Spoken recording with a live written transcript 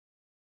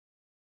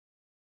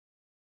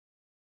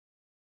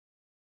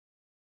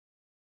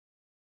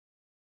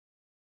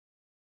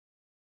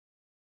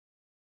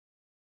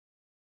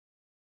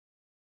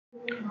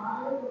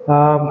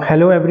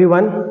Hello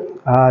everyone.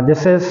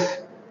 This is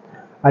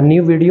a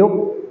new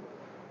video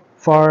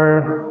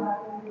for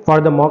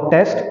the mock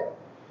test,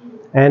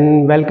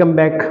 and welcome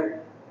back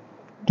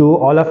to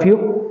all of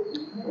you.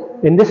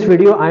 In this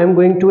video I am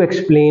going to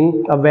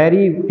explain a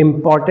very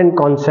important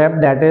concept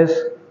that is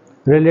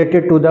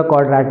related to the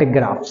quadratic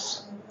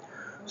graphs.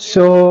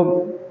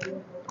 So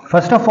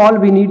first of all,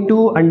 we need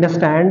to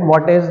understand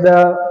what is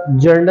the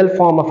general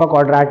form of a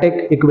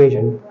quadratic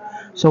equation.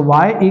 So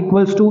y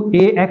equals to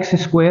ax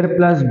square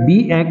plus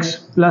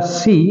bx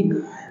plus c.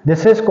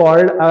 This is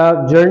called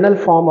a general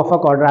form of a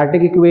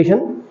quadratic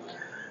equation.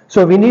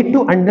 So we need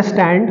to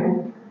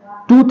understand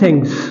two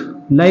things,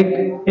 like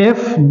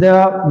if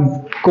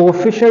the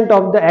coefficient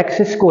of the x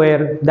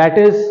square, that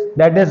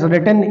is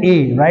written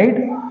a,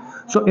 right?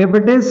 So if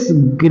it is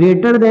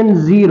greater than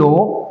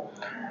 0,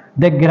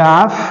 the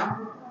graph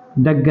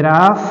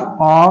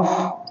of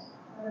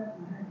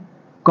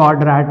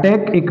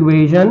quadratic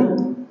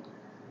equation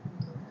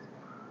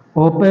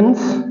opens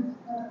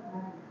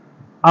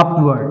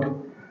upward.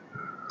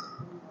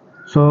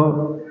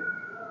 So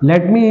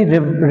let me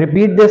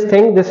repeat this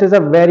thing. This is a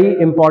very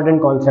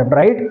important concept,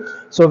 right?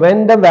 So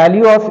when the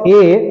value of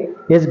a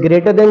is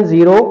greater than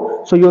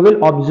 0, so you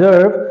will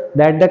observe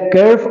that the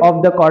curve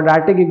of the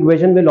quadratic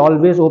equation will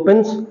always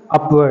opens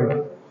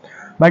upward.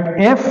 But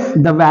if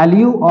the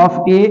value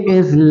of a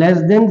is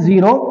less than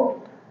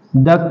 0,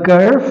 the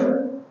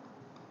curve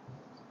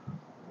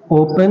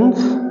opens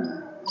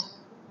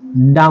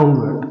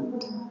downward.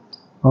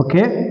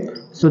 Okay,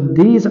 so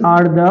these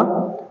are the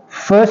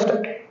first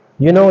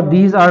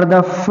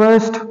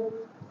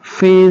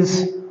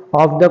phase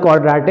of the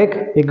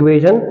quadratic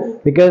equation,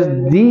 because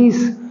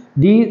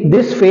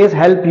this phase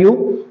help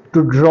you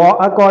to draw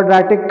a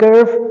quadratic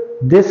curve.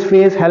 This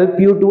phase help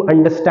you to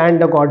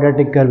understand the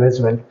quadratic curve as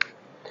well.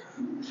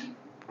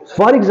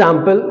 For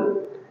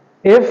example,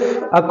 if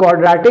a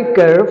quadratic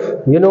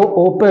curve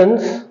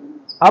opens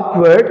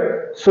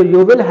upward, so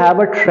you will have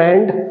a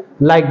trend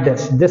like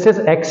this. This is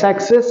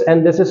x-axis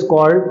and this is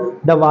called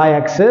the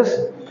y-axis,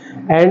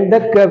 and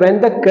when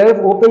the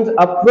curve opens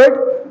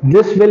upward,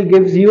 this will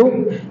gives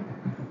you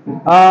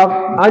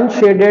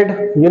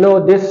unshaded,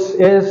 this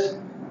is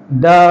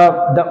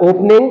the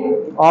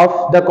opening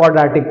of the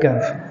quadratic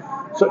curve,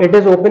 so it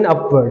is open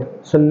upward.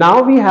 So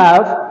now we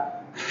have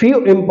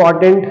few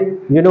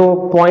important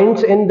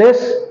points in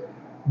this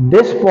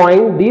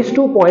point. These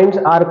 2 points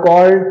are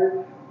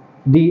called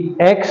the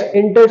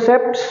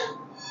x-intercepts,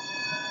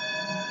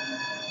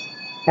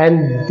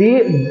 and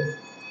this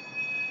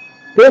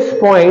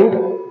point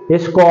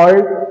is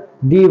called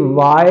the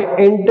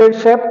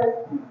y-intercept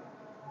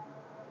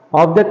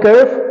of the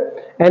curve.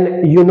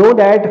 And you know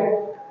that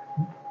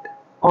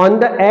on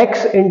the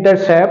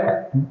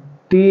x-intercept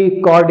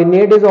the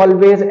coordinate is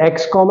always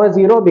x comma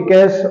 0,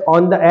 because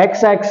on the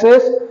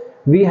x-axis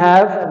we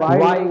have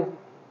y.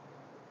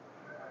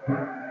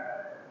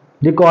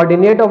 The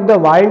coordinate of the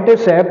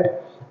y-intercept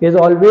is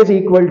always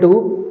equal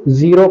to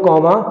 0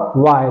 comma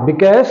y,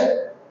 because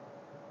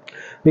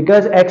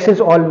x is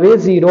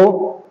always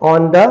 0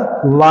 on the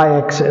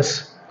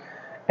y-axis.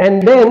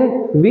 And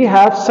then we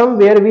have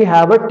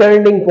a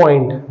turning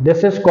point.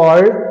 This is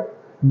called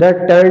the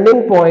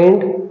turning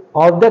point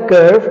of the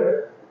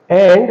curve,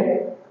 and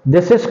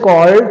this is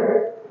called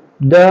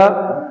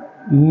the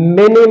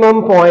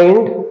minimum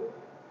point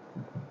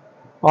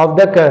of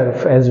the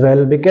curve as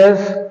well,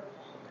 because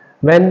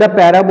when the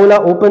parabola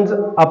opens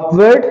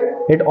upward,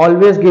 it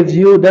always gives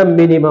you the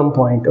minimum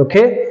point.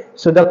 Okay,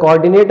 so the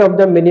coordinate of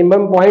the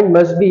minimum point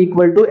must be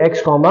equal to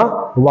x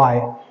comma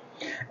y.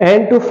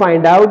 And to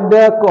find out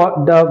the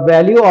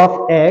value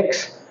of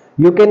x,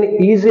 you can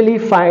easily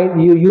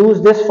you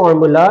use this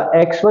formula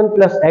x1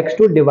 plus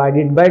x2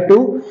 divided by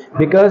 2,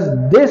 because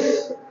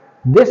this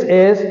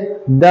is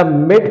the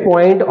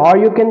midpoint, or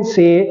you can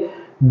say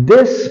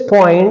this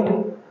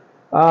point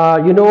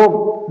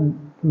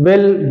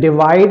will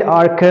divide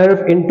our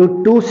curve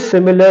into two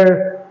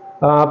similar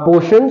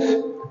portions,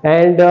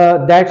 and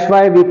that's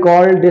why we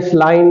call this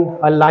line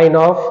a line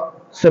of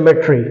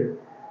symmetry.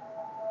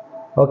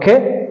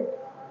 Okay,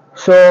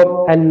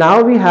 so and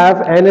now we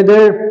have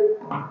another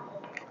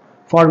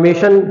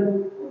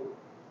formation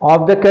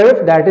of the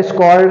curve, that is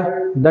called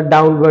the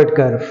downward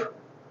curve.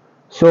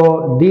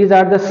 So these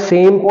are the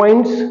same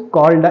points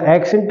called the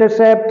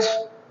x-intercepts,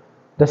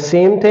 the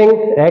same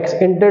thing,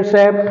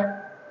 x-intercept,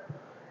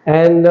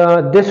 and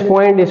this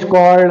point is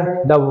called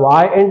the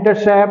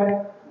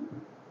y-intercept,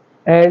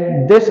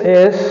 and this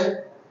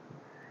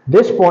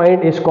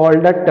point is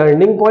called the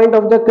turning point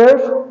of the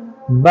curve.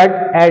 But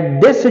at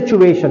this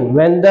situation,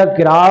 when the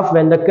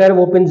curve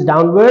opens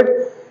downward,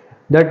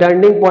 the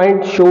turning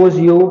point shows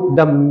you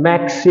the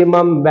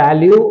maximum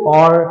value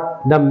or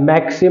the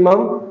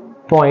maximum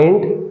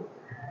point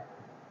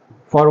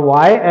for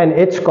y, and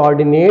its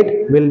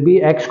coordinate will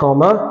be x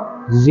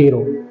comma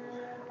 0.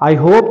 I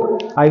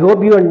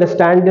hope you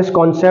understand this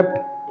concept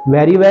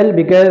very well,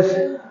 because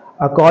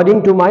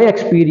according to my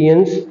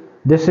experience,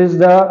 this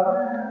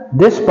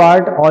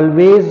part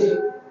always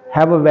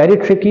have a very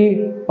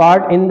tricky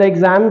part in the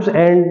exams,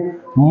 and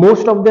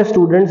most of the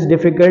students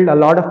difficult a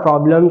lot of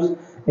problems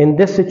in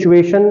this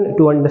situation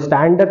to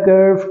understand the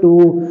curve,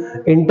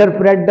 to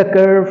interpret the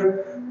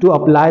curve, to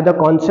apply the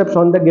concepts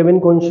on the given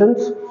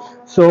questions.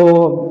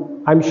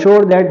 So I'm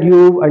sure that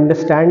you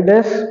understand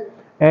this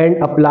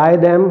and apply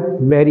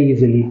them very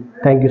easily.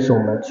 Thank you so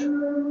much.